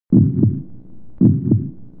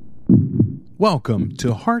Welcome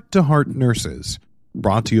to Heart Nurses,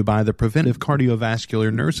 brought to you by the Preventive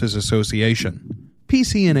Cardiovascular Nurses Association.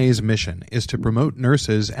 PCNA's mission is to promote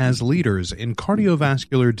nurses as leaders in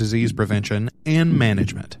cardiovascular disease prevention and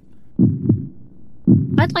management.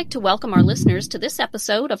 I'd like to welcome our listeners to this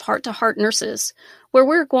episode of Heart Nurses, where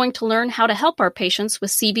we're going to learn how to help our patients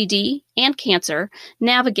with CVD and cancer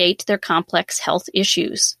navigate their complex health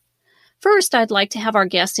issues. First, I'd like to have our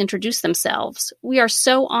guests introduce themselves. We are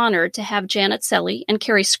so honored to have Janet Celli and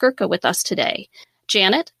Kerry Skurka with us today.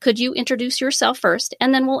 Janet, could you introduce yourself first,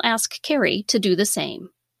 and then we'll ask Kerry to do the same.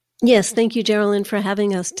 Yes, thank you, Geraldine, for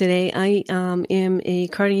having us today. I am a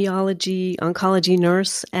cardiology-oncology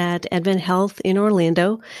nurse at Advent Health in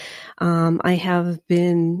Orlando. I have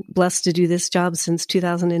been blessed to do this job since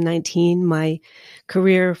 2019. My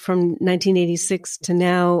career from 1986 to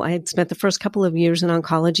now, I had spent the first couple of years in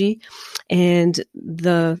oncology and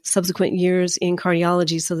the subsequent years in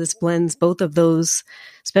cardiology. So this blends both of those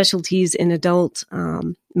specialties in adult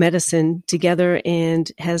medicine together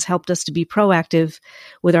and has helped us to be proactive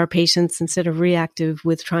with our patients instead of reactive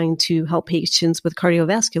with trying to help patients with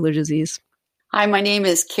cardiovascular disease. Hi, my name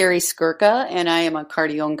is Kerry Skurka, and I am a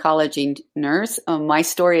cardio-oncology nurse. My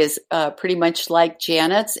story is pretty much like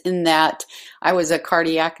Janet's in that I was a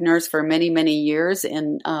cardiac nurse for many, many years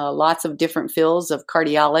in lots of different fields of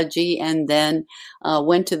cardiology, and then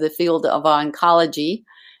went to the field of oncology.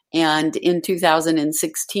 And in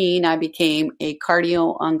 2016, I became a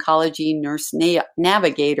cardio-oncology nurse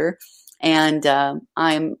navigator. And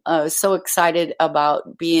I'm so excited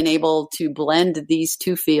about being able to blend these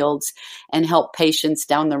two fields and help patients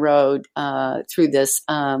down the road through this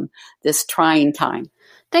trying time.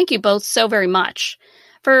 Thank you both so very much.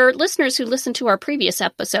 For listeners who listened to our previous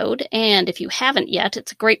episode, and if you haven't yet,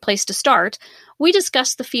 it's a great place to start, we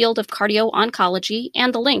discussed the field of cardio-oncology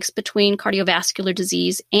and the links between cardiovascular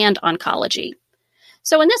disease and oncology.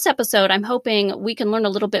 So in this episode, I'm hoping we can learn a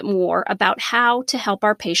little bit more about how to help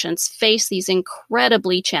our patients face these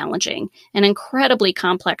incredibly challenging and incredibly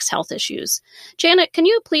complex health issues. Janet, can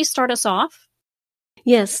you please start us off?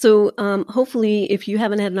 Yes. So hopefully, if you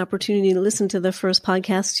haven't had an opportunity to listen to the first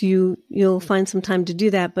podcast, you'll find some time to do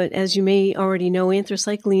that. But as you may already know,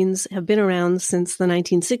 anthracyclines have been around since the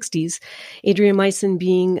 1960s, adriamycin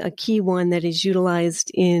being a key one that is utilized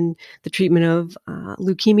in the treatment of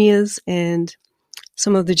leukemias and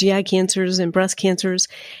some of the GI cancers and breast cancers.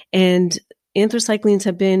 And anthracyclines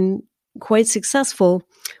have been quite successful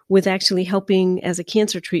with actually helping as a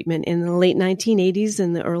cancer treatment. In the late 1980s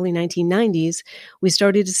and the early 1990s, we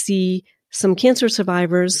started to see some cancer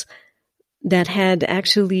survivors that had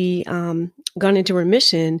actually gone into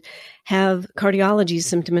remission have cardiology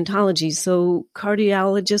symptomatology. So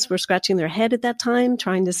cardiologists were scratching their head at that time,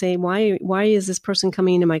 trying to say, why is this person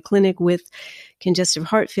coming into my clinic with congestive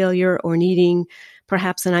heart failure or needing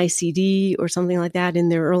perhaps an ICD or something like that in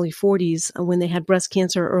their early 40s when they had breast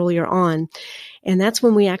cancer earlier on. And that's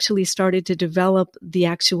when we actually started to develop the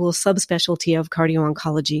actual subspecialty of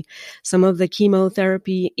cardio-oncology. Some of the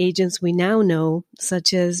chemotherapy agents we now know,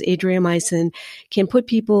 such as adriamycin, can put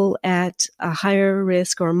people at a higher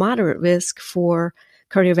risk or moderate risk for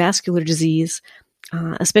cardiovascular disease,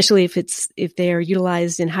 especially if they are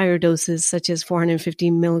utilized in higher doses, such as 450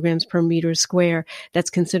 milligrams per meter square. That's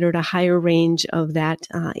considered a higher range of that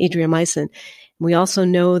adriamycin. We also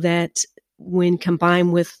know that when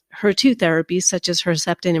combined with HER2 therapies, such as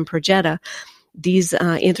Herceptin and Perjeta, these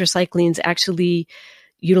anthracyclines actually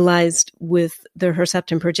utilized with the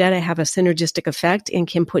Herceptin and Perjeta have a synergistic effect and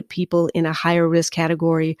can put people in a higher risk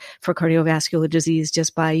category for cardiovascular disease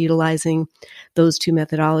just by utilizing those two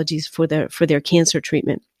methodologies for their cancer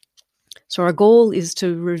treatment. So our goal is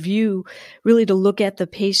to review, really to look at the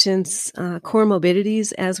patient's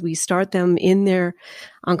comorbidities as we start them in their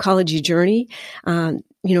oncology journey,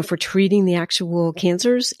 for treating the actual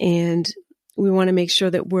cancers. And we want to make sure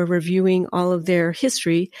that we're reviewing all of their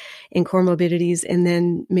history and comorbidities and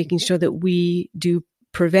then making sure that we do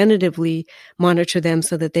preventatively monitor them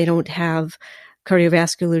so that they don't have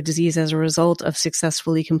cardiovascular disease as a result of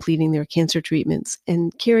successfully completing their cancer treatments.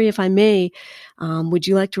 And Kerry, if I may, would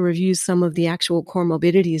you like to review some of the actual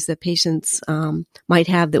comorbidities that patients might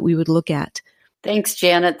have that we would look at? Thanks,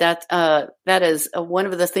 Janet. That is one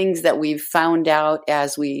of the things that we've found out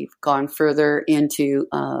as we've gone further into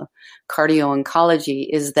cardio-oncology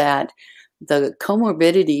is that the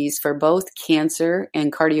comorbidities for both cancer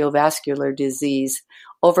and cardiovascular disease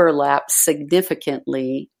overlap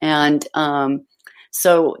significantly. And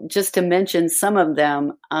so just to mention some of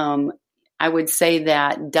them, I would say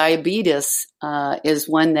that diabetes is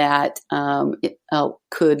one that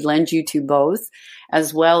could lend you to both,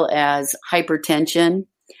 as well as hypertension,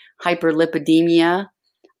 hyperlipidemia.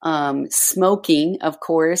 Smoking, of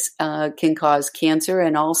course, can cause cancer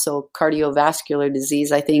and also cardiovascular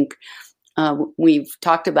disease. I think we've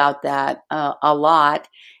talked about that a lot,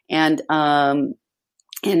 and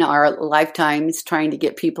in our lifetimes, trying to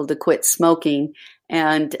get people to quit smoking,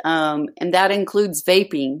 and that includes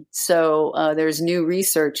vaping. So there's new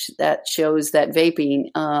research that shows that vaping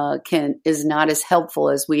is not as helpful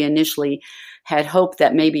as we initially had hoped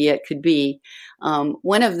that maybe it could be.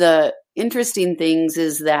 One of the interesting things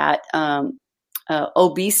is that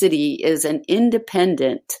obesity is an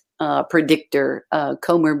independent predictor,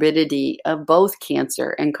 comorbidity of both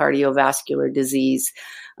cancer and cardiovascular disease,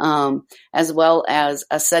 as well as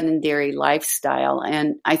a sedentary lifestyle.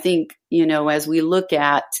 And I think, as we look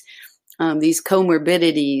at these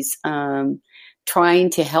comorbidities, trying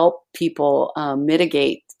to help people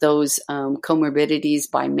mitigate those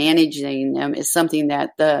comorbidities by managing them is something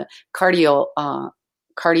that the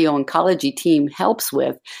cardio-oncology team helps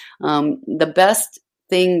with. The best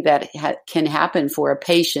thing that can happen for a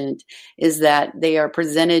patient is that they are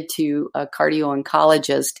presented to a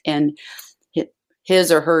cardio-oncologist and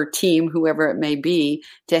his or her team, whoever it may be,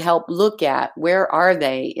 to help look at where are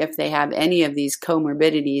they if they have any of these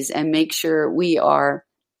comorbidities, and make sure we are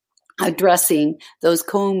addressing those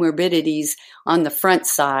comorbidities on the front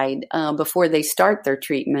side before they start their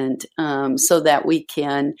treatment, so that we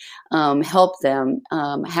can help them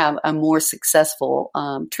have a more successful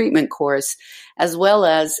treatment course, as well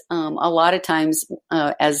as a lot of times,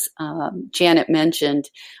 as Janet mentioned,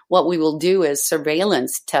 what we will do is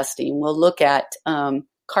surveillance testing. We'll look at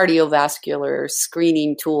cardiovascular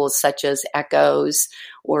screening tools such as echoes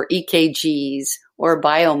or EKGs or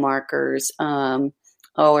biomarkers,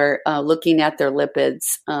 or looking at their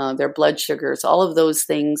lipids, their blood sugars. All of those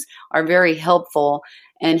things are very helpful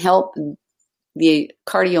and help the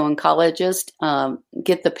cardio-oncologist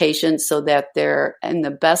get the patient so that they're in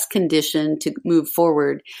the best condition to move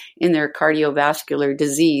forward in their cardiovascular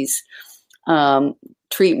disease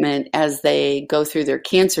treatment as they go through their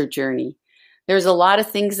cancer journey. There's a lot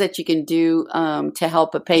of things that you can do to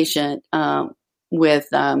help a patient with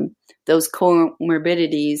those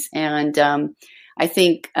comorbidities, and I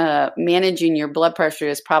think managing your blood pressure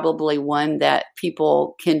is probably one that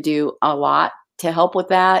people can do a lot to help with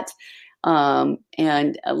that.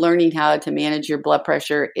 And learning how to manage your blood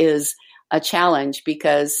pressure is a challenge,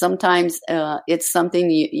 because sometimes it's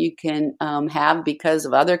something you can have because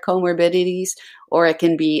of other comorbidities, or it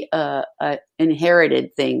can be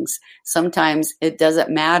inherited things. Sometimes it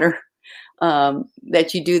doesn't matter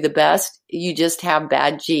that you do the best. You just have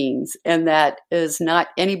bad genes, and that is not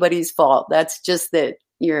anybody's fault. That's just that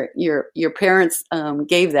your parents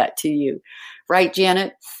gave that to you, right,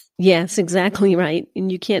 Janet? Yes, exactly right.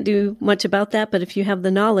 And you can't do much about that, but if you have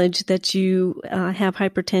the knowledge that you have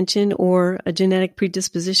hypertension or a genetic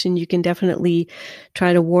predisposition, you can definitely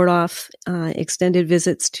try to ward off extended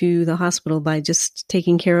visits to the hospital by just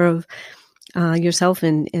taking care of yourself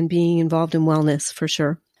and being involved in wellness, for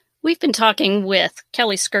sure. We've been talking with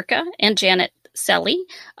Kerry Skurka and Janet Celli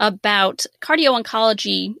about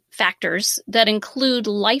cardio-oncology factors that include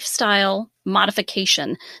lifestyle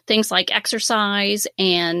modification, things like exercise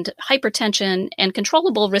and hypertension and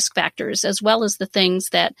controllable risk factors, as well as the things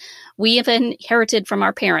that we have inherited from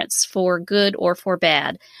our parents for good or for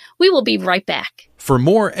bad. We will be right back. For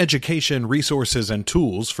more education, resources, and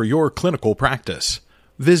tools for your clinical practice,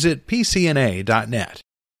 visit pcna.net.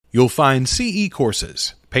 You'll find CE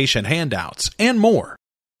courses, patient handouts, and more,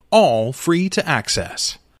 all free to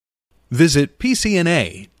access. Visit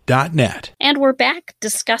pcna.net. And we're back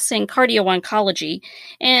discussing cardio-oncology,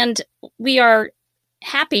 and we are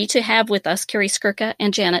happy to have with us Kerry Skurka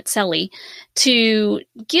and Janet Celli to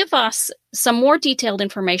give us some more detailed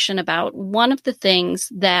information about one of the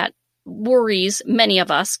things that worries many of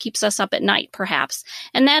us, keeps us up at night perhaps,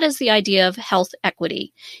 and that is the idea of health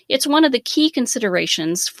equity. It's one of the key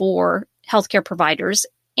considerations for healthcare providers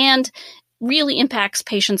and really impacts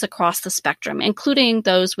patients across the spectrum, including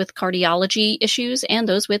those with cardiology issues and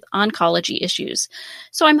those with oncology issues.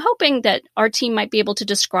 So I'm hoping that our team might be able to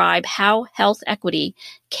describe how health equity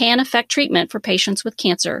can affect treatment for patients with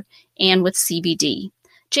cancer and with CVD.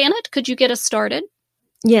 Janet, could you get us started?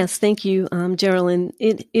 Yes, thank you, Geraldine.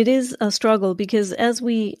 It is a struggle because, as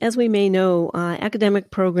we may know,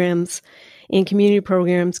 academic programs and community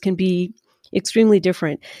programs can be extremely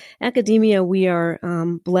different. Academia, we are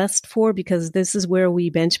blessed for because this is where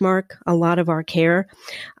we benchmark a lot of our care,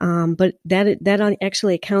 but that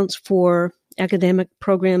actually accounts for academic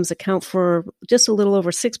programs account for just a little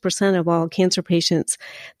over 6% of all cancer patients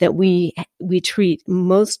that we treat.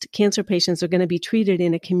 Most cancer patients are going to be treated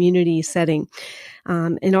in a community setting.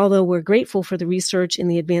 And although we're grateful for the research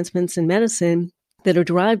and the advancements in medicine that are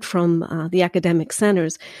derived from the academic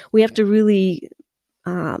centers, we have to really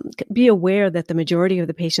be aware that the majority of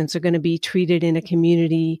the patients are going to be treated in a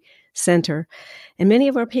community center. And many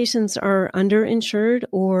of our patients are underinsured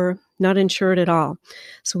or not insured at all.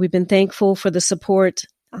 So we've been thankful for the support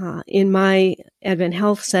in my Advent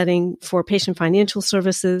Health setting for patient financial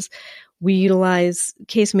services. We utilize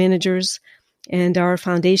case managers and our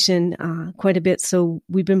foundation quite a bit. So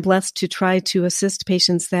we've been blessed to try to assist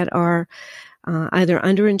patients that are either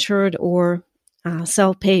underinsured or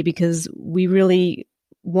self-pay, because we really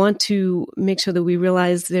want to make sure that we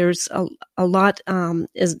realize there's a lot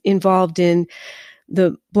is involved in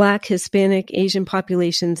the Black, Hispanic, Asian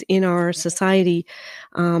populations in our society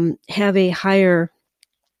have a higher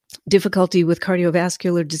difficulty with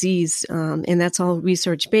cardiovascular disease, and that's all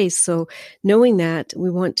research-based. So knowing that,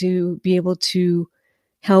 we want to be able to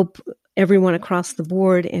help everyone across the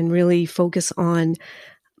board and really focus on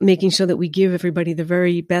making sure that we give everybody the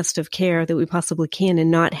very best of care that we possibly can, and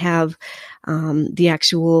not have the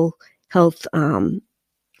actual health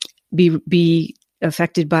be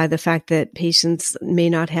affected by the fact that patients may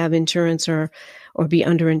not have insurance or be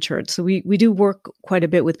underinsured. So we do work quite a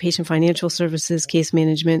bit with patient financial services, case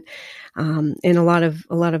management, and a lot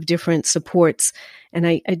of different supports. And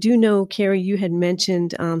I do know, Kerry, you had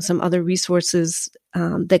mentioned some other resources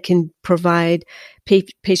that can provide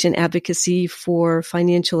patient advocacy for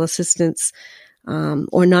financial assistance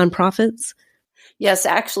or nonprofits. Yes,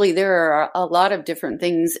 actually, there are a lot of different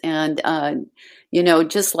things. And,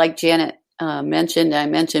 just like Janet I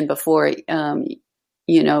mentioned before,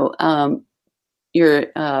 your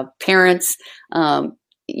parents,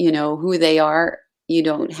 who they are. You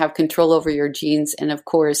don't have control over your genes. And of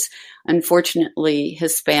course, unfortunately,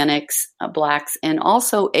 Hispanics, Blacks, and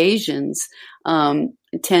also Asians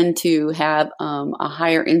tend to have a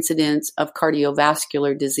higher incidence of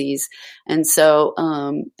cardiovascular disease. And so,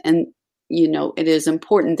 it is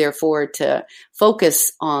important, therefore, to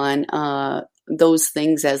focus on those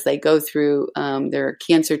things as they go through their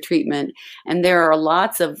cancer treatment. And there are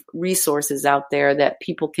lots of resources out there that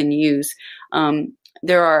people can use.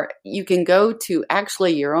 You can go to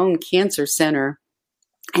actually your own cancer center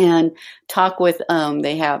and talk with,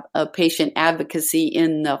 they have a patient advocacy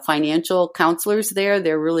in the financial counselors there.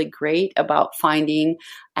 They're really great about finding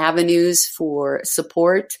avenues for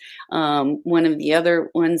support. One of the other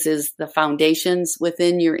ones is the foundations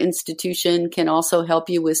within your institution can also help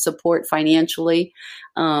you with support financially.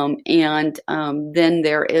 Then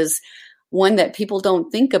there is one that people don't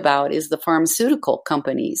think about is the pharmaceutical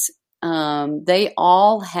companies. They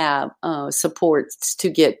all have supports to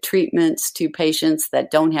get treatments to patients that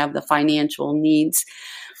don't have the financial needs.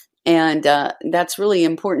 And that's really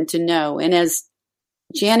important to know. And as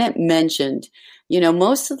Janet mentioned,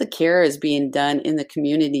 most of the care is being done in the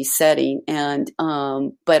community setting, and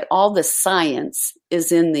but all the science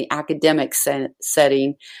is in the academic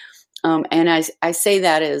setting. And I say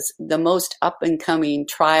that as the most up and coming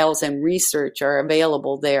trials and research are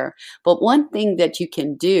available there. But one thing that you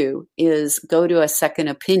can do is go to a second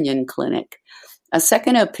opinion clinic. A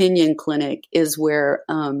second opinion clinic is where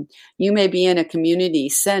you may be in a community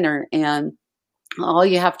center, and all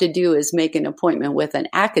you have to do is make an appointment with an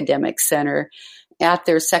academic center at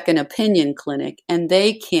their second opinion clinic, and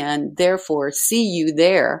they can therefore see you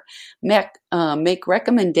there, make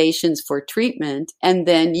recommendations for treatment, and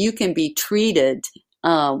then you can be treated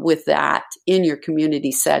with that in your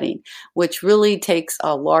community setting, which really takes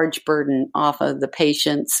a large burden off of the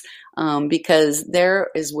patients because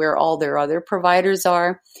there is where all their other providers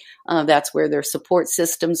are. That's where their support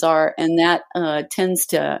systems are, and that tends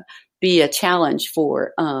to be a challenge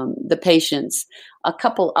for the patients. A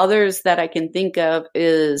couple others that I can think of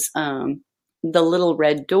is the Little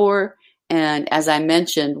Red Door. And as I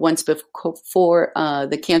mentioned once before,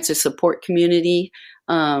 the cancer support community,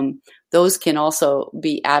 those can also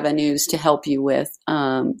be avenues to help you with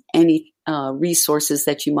any resources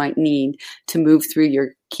that you might need to move through your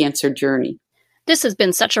cancer journey. This has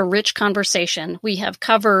been such a rich conversation. We have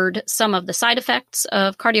covered some of the side effects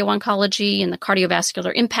of cardio-oncology and the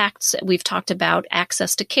cardiovascular impacts. We've talked about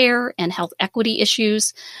access to care and health equity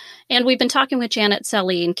issues. And we've been talking with Janet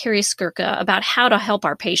Celli and Kerry Skurka about how to help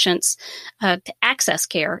our patients to access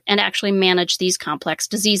care and actually manage these complex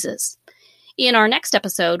diseases. In our next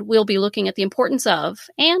episode, we'll be looking at the importance of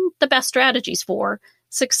and the best strategies for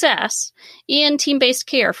success in team-based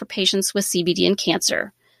care for patients with CVD and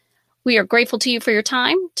cancer. We are grateful to you for your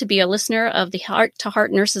time to be a listener of the Heart to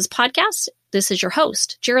Heart Nurses podcast. This is your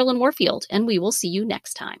host, Geraldine Warfield, and we will see you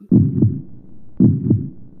next time.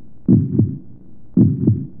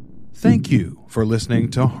 Thank you for listening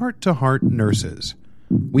to Heart Nurses.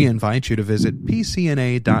 We invite you to visit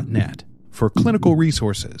pcna.net for clinical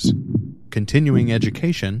resources, continuing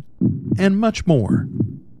education, and much more.